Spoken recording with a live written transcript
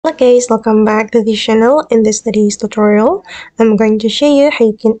Hello guys, welcome back to the channel. In this today's tutorial, I'm going to show you how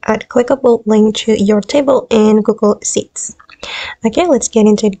you can add clickable link to your table in Google Sheets. Okay, let's get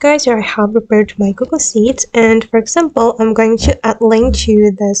into it guys. Here I have prepared my Google Sheets, and for example, I'm going to add link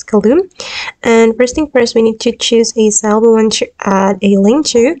to this column. And first thing first, we need to choose a cell we want to add a link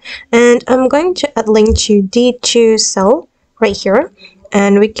to, and I'm going to add link to D2 cell right here,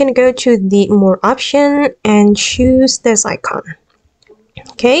 and we can go to the more option and choose this icon.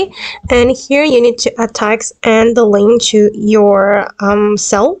 Okay, and here you need to add text and the link to your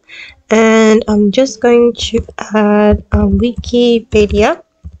cell, and I'm just going to add Wikipedia,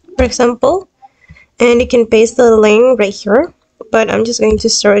 for example, and you can paste the link right here, but I'm just going to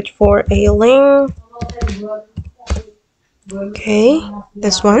search for a link. Okay,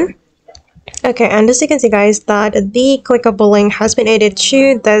 this one. Okay, and as you can see guys, that the clickable link has been added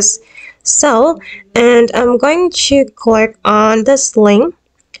to this cell, and I'm going to click on this link,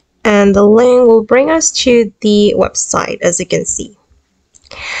 and the link will bring us to the website, as you can see.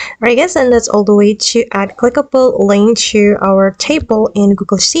 Alright guys, and that's all the way to add clickable link to our table in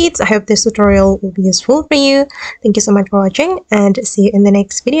Google Sheets. I hope this tutorial will be useful for you. Thank you so much for watching, and see you in the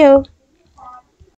next video.